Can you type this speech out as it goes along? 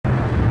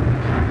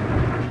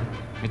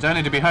It's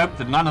only to be hoped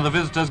that none of the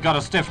visitors got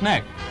a stiff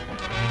neck.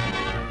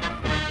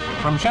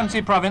 From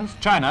Shensi Province,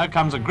 China,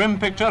 comes a grim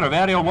picture of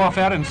aerial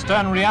warfare in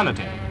stern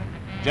reality.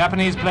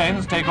 Japanese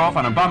planes take off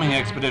on a bombing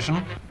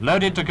expedition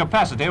loaded to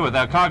capacity with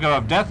their cargo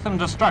of death and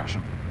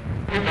destruction.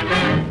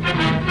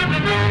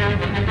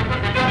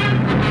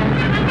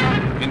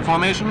 In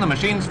formation, the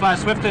machines fly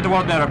swiftly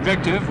toward their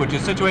objective, which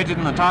is situated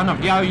in the town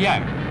of Liao.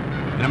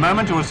 In a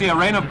moment, you will see a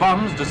rain of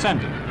bombs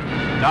descending.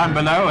 Down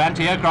below,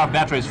 anti-aircraft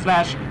batteries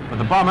flash, but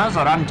the bombers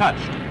are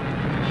untouched.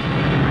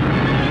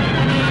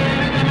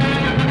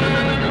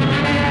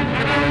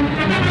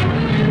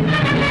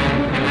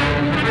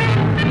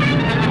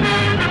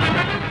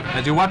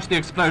 As you watch the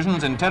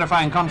explosions in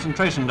terrifying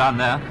concentration down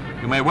there,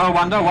 you may well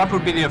wonder what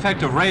would be the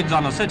effect of raids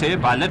on a city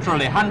by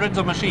literally hundreds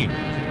of machines.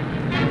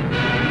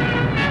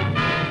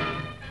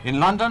 In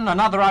London,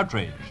 another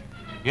outrage.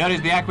 Here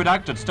is the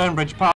aqueduct at Stonebridge Park.